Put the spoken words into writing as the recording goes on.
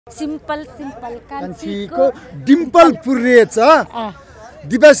simple simple कान्छीको Dimple पुर्रिएछ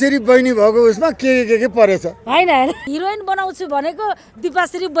Dipa Shri बहिनी भएको उसमा के परेछ हैन हैन हिरोइन बनाउँछु भनेको दिपा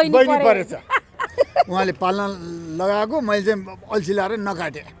श्री बहिनी परेछ उहाँले पाल्न लगाएको मैले चाहिँ अल्छी लाएर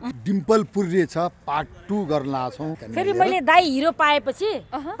नकाटे डिम्पल पुर्रिएछ पार्ट 2 गर्न लाग्छौँ फेरि मैले दाइ हिरो पाएपछि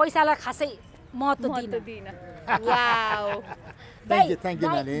पैसालाई खासै महत्त्व दिइन वाउ थ्यांक यू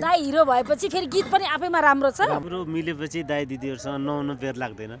नानी दाइ हिरो भएपछि फेरि गीत पनि आफैमा राम्रो छ हाम्रो मिलेपछि दाइ दिदीहरुसँग नआउनु बेर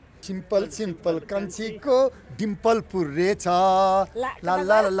लाग्दैन सिम्पल सिम्पल कान्छीको डिम्पल पुर्रिएछ ला ला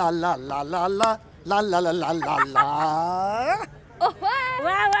ला ला ला ला ला ला ला ला ला ला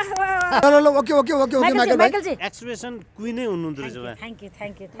वाह वाह वाह ल okay okay okay okay Michael जी एक्सप्रेसन क्वीनै हुनुहुँदो रहेछ बा thank you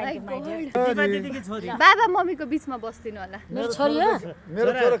my dear Dipa दिदीकी छोरी बाबा मम्मीको बीचमा बस्दिनु होला मेरो छोरी हो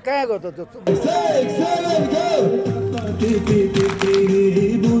मेरो छोरो कहाँ गयो त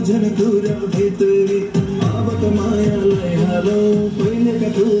बुझन कुरा भित्री आवत मायालाई हालो पहिलेका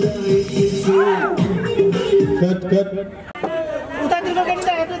कुरा कट कट उतातिरको केटी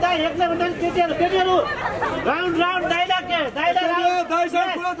दाइ हेर्नु दाइ हेर्नु भन्दा केटीहरु राउन्ड राउन्ड डाइलग के डाइलग दाइसँग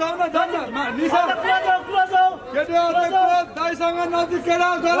क्लोज हो न जान्न निसा क्लोज हो केटीहरु क्लोज दाइसँग नजिक केरा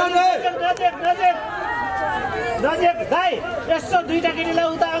गरा रे नजिक दाइ यसो दुईटा केटीलाई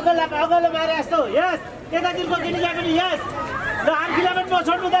उता अगल मारे यस्तो यस यतातिरको केटी गएको नि यस ल आर्कीलाई पनि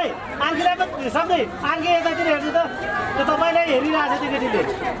नछोड्नु दाइ आर्कीलाई पनि सक्दै आर्की यतातिर हेर्नु त त्यो तपाईलाई हेरिरहेछ त्यो केटीले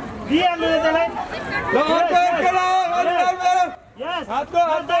दिइहाल्नु त्यसलाई ल ओके केरा यस हातको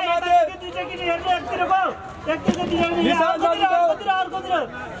हातमा मारे दुईटा केटी हेर्नु एकतिरको हेर्नु अर्कोतिर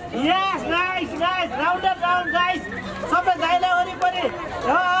यस नाइस नाइस राउन्ड गाइस सबै दाइलाई वरिपरि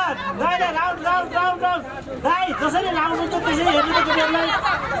दाइलाई राउन्ड दाइ जसरी राउन्ड हुन्छ त्यसरी हेर्नु त केटीहरूलाई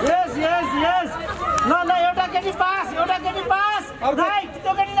यस यस यस ल एउटा केटी पास दाइ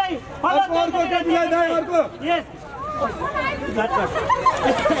त्यो केटीलाई अर्को केटीलाई दाइ अर्को यस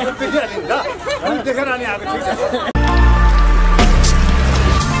देखेर अनि आएको ठीक छ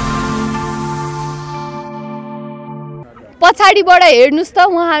पछाडिबाट हेर्नुस् त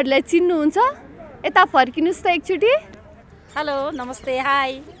उहाँहरुलाई चिन्नुहुन्छ यता फर्किनुस् त एकचोटी हेलो नमस्ते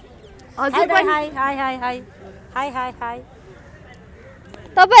हाई हजुर पनि high high high high high high high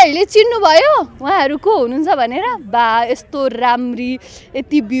तपाईहरुले चिन्नु भयो उहाँहरु को हुनुहुन्छ भनेर बा यस्तो राम्री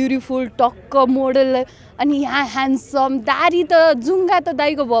यति ब्युटिफुल टक्क मोडल अनि यहाँ ह्यान्डसम दारी त जुङ्गा त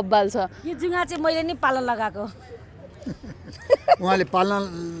दाइको बब्बाल छ यो जुङ्गा चाहिँ मैले नि पालन लगाएको उहाँले पाल्न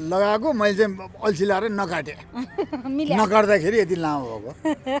लगाएको मैले चाहिँ अल्छी लाएर नकाटे नकाट्दाखेरि यति लामो भएको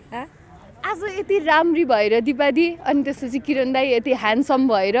आज यति राम्री भएर दिपादी अनि त्यसपछि किरण दाइ यति ह्यान्डसम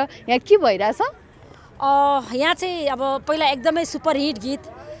भएर यहाँ के भइरहेछ यहाँ चाहिँ अब पहिला एकदमै सुपर हिट गीत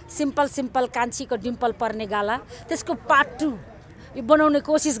सिम्पल सिम्पल कान्छीको डिम्पल पर्ने गाला त्यसको पार्ट 2 यो बनाउने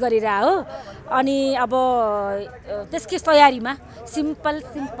कोसिस गरिरह हो अनि अब त्यसकै तयारीमा सिम्पल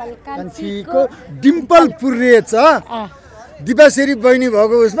सिम्पल कान्छीको डिम्पल पुर्रिएछ दिपा श्री बहिनी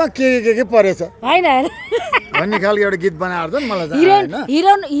भएको उसमा के परेछ हैन हैन भन्ने खालको एउटा गीत बनाएर त मलाई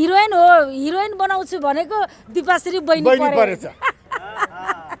हिरोइन बनाउँछु भनेको दिपा श्री बहिनी परेछ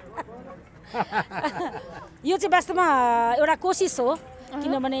यो चाहिँ वास्तवमा एउटा कोसिस हो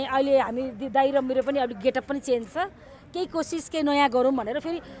किनभने अहिले हामी दाइ र मेरो पनि अलिक गेटअप पनि चेन्ज छ केही कोसिस केही नयाँ गरौँ भनेर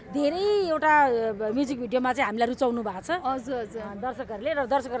फेरि धेरै एउटा म्युजिक भिडियोमा चाहिँ हामीलाई रुचाउनु भएको छ हजुर हजुर दर्शकहरूले र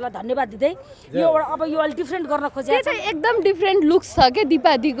दर्शकहरूलाई धन्यवाद दिँदै यो अब यो अलि डिफ्रेन्ट गर्न खोजेको छ एकदम डिफ्रेन्ट लुक्स छ के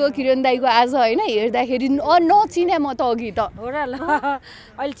दिपादीको किरण दाइको आज हैन हेर्दाखेरि नचिने म त अघि त हो र ल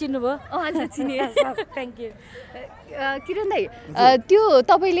अहिले चिन्नुभयो हजुर चिने थ्यांक यू किरण दाइ त्यो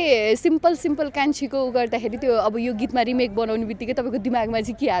तपाईले सिम्पल सिम्पल कान्छीको उ गर्दाखेरि त्यो अब यो गीतमा रिमेक बनाउने बित्तिकै तपाईको दिमागमा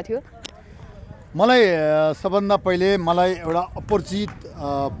चाहिँ के आथ्यो मलाई सबभन्दा पहिले मलाई एउटा अपरिचित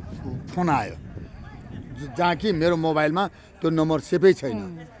फोन आयो जहाँ कि मेरो मोबाइलमा त्यो नम्बर सेभै छैन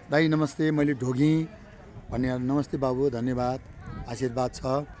दाइ नमस्ते मैले ढोगेँ भने नमस्ते बाबु धन्यवाद आशीर्वाद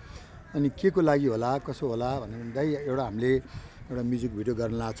छ अनि के को लागि होला कसो होला भने दाइ एउटा हामीले एउटा म्युजिक भिडियो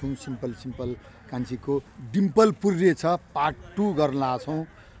गर्न लाग्छौँ सिम्पल सिम्पल कान्छीको डिम्पल पुर्रिएछ पार्ट 2 गर्न लाग्छौँ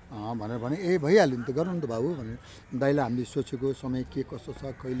भनेर भने ए भइहाल्यो नि त गर्नु नि त बाबु भनेर दाइलाई हामीले सोचेको समय के कसो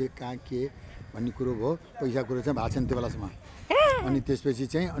छ कहिले कहाँ के भन्ने कुरो भयो पैसा कुरो चाहिँ भएको छैन त्यो बेलासम्म अनि त्यसपछि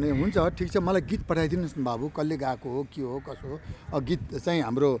चाहिँ अनि हुन्छ ठिक छ मलाई गीत पठाइदिनुहोस् न बाबु कसले गाएको हो के हो कसो हो गीत चाहिँ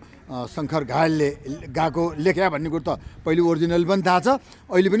हाम्रो शङ्कर घायलले गाएको लेख्या भन्ने कुरो त पहिले ओरिजिनल पनि थाहा छ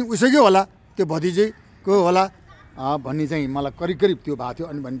अहिले पनि उसैकै होला त्यो भतिजेको होला भन्ने चाहिँ मलाई करिब करिब त्यो भएको थियो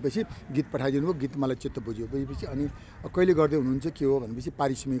अनि भनेपछि गीत पठाइदिनु भयो गीत मलाई चित्त बुझ्यो बुझेपछि अनि कहिले गर्दै हुनुहुन्छ के हो भनेपछि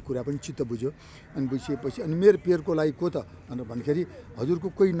पारिश्रमिक कुरा पनि चित्त बुझ्यो अनि बुझिएपछि अनि मेरो पेयरको लागि को त भनेर भन्दाखेरि हजुरको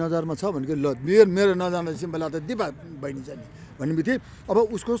कोही नजरमा छ भनेको ल मेरो नजरमा सिम्पल त दिपा बहिनी छ नि भन्ने बित्तिकै अब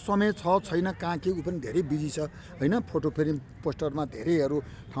उसको समय छ छैन कहाँ के ऊ पनि धेरै बिजी छ होइन फोटो फ्रेम पोस्टरमा धेरैहरू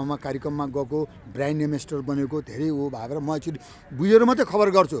ठाउँमा कार्यक्रममा गएको ब्रान्ड एम्बेसडर बनेको धेरै ऊ भएर म एकचोटि बुझेर मात्रै खबर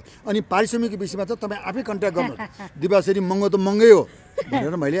गर्छु अनि पारिश्रमिकको विषयमा चाहिँ तपाईँ आफै कन्ट्याक्ट गर्नुहोस् दिपाश्री महँगो त महँगै हो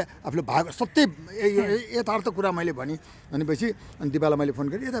भनेर मैले आफूले भाग सत्य यथार्थ कुरा मैले भनेँ भनेपछि अनि दिपालाई मैले फोन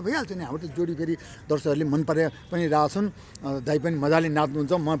गरेँ यता भइहाल्छ नि हाम्रो त जोडी फेरि दर्शकहरूले मन परे पनि रहेछन् दाइ पनि मजाले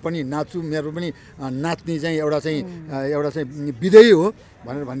नाच्नुहुन्छ म पनि नाच्छु मेरो पनि नाच्ने चाहिँ एउटा चाहिँ विधेय हो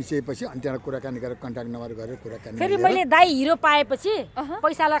भनेर भनिसकेपछि अनि त्यहाँ कुराकानी गरेर कन्ट्याक्ट नम्बर गरेर कुराकानी फेरि मैले दाइ हिरो पाएपछि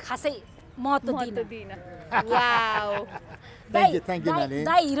पैसालाई खासै महत्त्व दिइनँ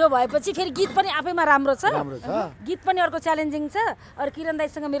दाइ हिरो भएपछि फेरि गीत पनि आफैमा राम्रो छ गीत पनि अर्को च्यालेन्जिङ छ अरू किरण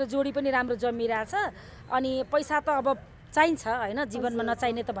दाइसँग मेरो जोडी पनि राम्रो जमिरहेछ अनि पैसा त अब चाहिन्छ होइन जीवनमा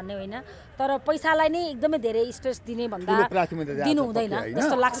नचाहिने त भन्ने होइन तर पैसालाई नै एकदमै धेरै स्ट्रेस दिने भन्दा दिनु हुँदैन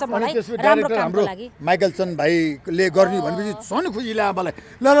जस्तो लाग्छ मलाई राम्रो कामको लागि माइकलसन भाइले गर्ने भनेपछि झन् खुसी लाग्यो मलाई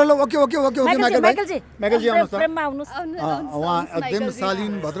ल ल ल ओके ओके ओके ओके माइकलजी आउनुहोस् उहाँ एकदम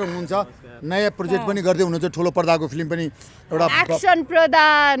शालीन भद्र हुनुहुन्छ नयाँ प्रोजेक्ट पनि गर्दै हुनुहुन्छ ठुलो पर्दाको फिल्म पनि एउटा एक्सन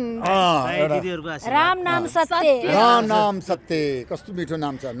प्रदान राम नाम सत्य कस्तो मिठो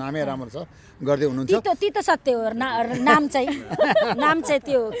नाम छ नामै राम्रो छ गर्दै हुनुहुन्छ तितो सत्य हो नाम चाहिँ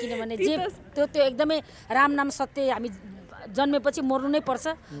त्यो किनभने जे त्यो एकदमै राम नाम सत्य हामी जन्मेपछि मर्नु नै पर्छ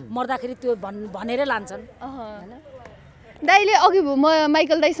मर्दाखेरि त्यो भनेरै लान्छन् दाइले अघि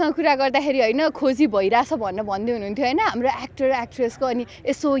माइकल दाइसँग कुरा गर्दाखेरि होइन खोजी भइरहेछ भनेर भन्दै हुनुहुन्थ्यो होइन हाम्रो एक्टर एक्ट्रेसको अनि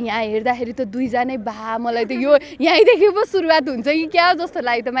यसो यहाँ हेर्दाखेरि त दुईजनै मलाई त यो यहीँदेखि पो सुरुवात हुन्छ कि क्या जस्तो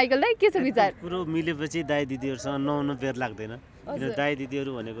लाग्यो त माइकल दाइ के छ विचार कुरो मिलेपछि दाइ दिदीहरूसँग नआउनु बेर लाग्दैन दाइ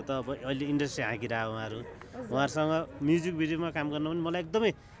दिदीहरू भनेको त अब अहिले इन्डस्ट्री हाँकिरह उहाँहरूसँग म्युजिक भिडियोमा काम गर्न पनि मलाई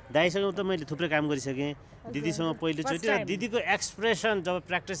एकदमै दाइसँग त मैले थुप्रै काम गरिसकेँ दिदीसँग पहिलोचोटि र दिदीको एक्सप्रेसन जब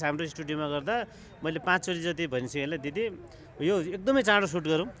प्र्याक्टिस हाम्रो स्टुडियोमा गर्दा मैले 5 चोटि जति भनिसकेँ होला दिदी यो एकदमै चाँडो सुट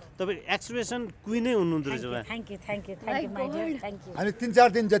गरौँ तपाईँ एक्सप्रेसन क्विनै हुनुहुँदो रहेछ हामी 3-4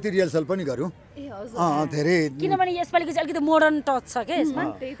 दिन जति रिहर्सल पनि गऱ्यौँ धेरै किनभने यसपालिको चाहिँ अलिकति मोडर्न टच छ क्या यसमा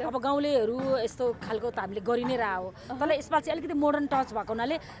अब गाउँलेहरू यस्तो खालको त हामीले गरि नै रह हो तर यसमा चाहिँ अलिकति मोडर्न टच भएको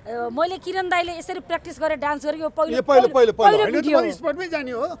हुनाले मैले किरण दाइले यसरी प्र्याक्टिस गरेर डान्स गरेँ यो पहिलो स्पटमै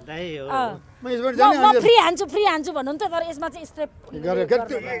जाने हो फ्री हान्छु भन्नु त तर यसमा चाहिँ स्टेप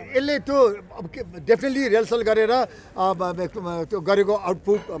यसले त्यो डेफिनेटली रिहर्सल गरेर त्यो गरेको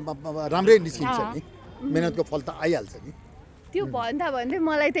आउटपुट राम्रै निस्किन्छ नि मेहनतको फल त आइहाल्छ नि त्यो भन्दै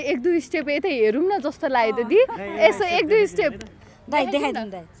मलाई त 1-2 स्टेप यतै हेरौँ न जस्तो लाग्यो त दि यसो 1-2 स्टेप दाइ देखाइदिनु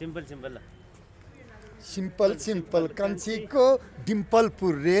दाइ सिम्पल कान्छीको डिम्पल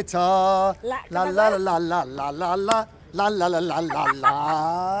पुर्रेछ ला ला ला ला ला ला ला ला ला ला ला ला ला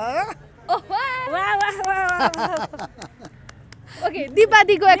ओके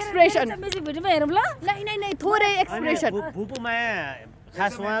दिपादीको एक्सप्रेसन म्युजिक भिडियोमा हेरौँ ल नै थोरै एक्सप्रेसन भुपु माया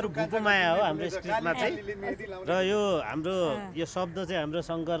खास उहाँहरू भुपु माया हो हाम्रो स्क्रिप्टमा चाहिँ र यो हाम्रो यो शब्द चाहिँ हाम्रो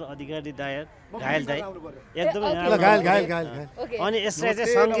शङ्कर अधिकारी घायल दाइ एकदमै अनि यसलाई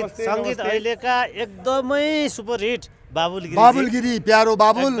चाहिँ सङ्गीत अहिलेका एकदमै सुपर हिट बाबुलगिरी प्यारो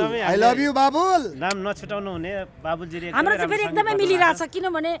बाबुल आई लभ यु बाबुल नाम नछुटाउनु हुने बाबुलगिरी हाम्रो चाहिँ फेरि एकदमै मिलिरहेछ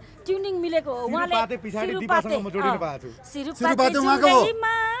किनभने ट्युनिङ मिलेको हो उहाँले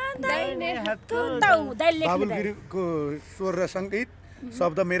बाबुलगिरीको स्वर र सङ्गीत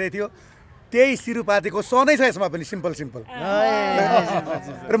शब्द मेरै थियो त्यही सिरुपातीको स नै छ यसमा पनि सिम्पल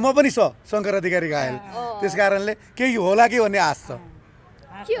र म पनि शङ्कर अधिकारी घायल त्यस कारणले केही होला कि भन्ने आश छ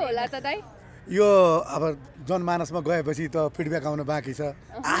के होला त दाइ यो अब जनमानसमा गएपछि त फिडब्याक आउन बाँकी छ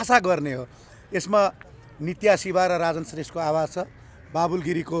आशा गर्ने हो यसमा नित्या शिवा र राजन श्रेष्ठको आवाज छ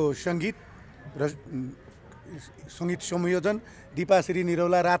बाबुलगिरीको सङ्गीत र सङ्गीत संयोजन दीपा श्री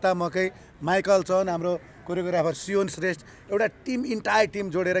निरौला राता मकै माइकल छन् हाम्रो कोरियोग्राफर सियोन श्रेष्ठ एउटा इन्टायर टिम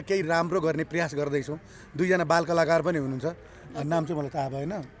जोडेर केही राम्रो गर्ने प्रयास गर्दैछौँ 2 जना बाल कलाकार पनि हुनुहुन्छ नाम चाहिँ मलाई थाहा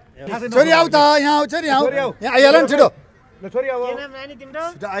भएन छोरी आऊ त यहाँ आऊ छोरी आऊ यहाँ आइहाल नि छिटो छोरी आऊ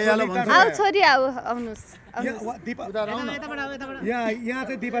आऊ छोरी आऊ आउनुस् यहाँ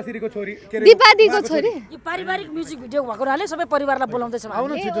चाहिँ दिपाश्रीको छोरी दिपादीको छोरी यो पारिवारिक म्युजिक भिडियो भएको हुनाले सबै परिवारलाई बोलाउँदैछौँ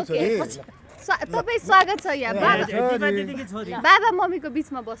आउनु छिटो छोरी तपाईँ स्वागत छ यहाँ बाबा मम्मीको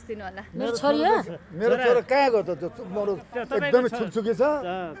बिचमा बस्दिनु होला मेरो छोरी हो मेरो छोरो कहाँ गयो त एकदमै छुकछुके छ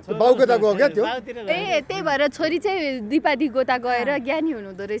बाउको त गयो क्या त्यो त्यही भएर छोरी चाहिँ दिपादी गोता गएर ज्ञानी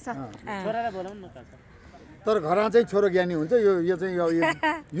हुनुहुँदो रहेछ तर घरमा चाहिँ छोरो ज्ञानी हुन्छ यो चाहिँ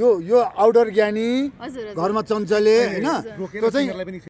यो आउटर ज्ञानी घरमा चञ्चले होइन त्यो चाहिँ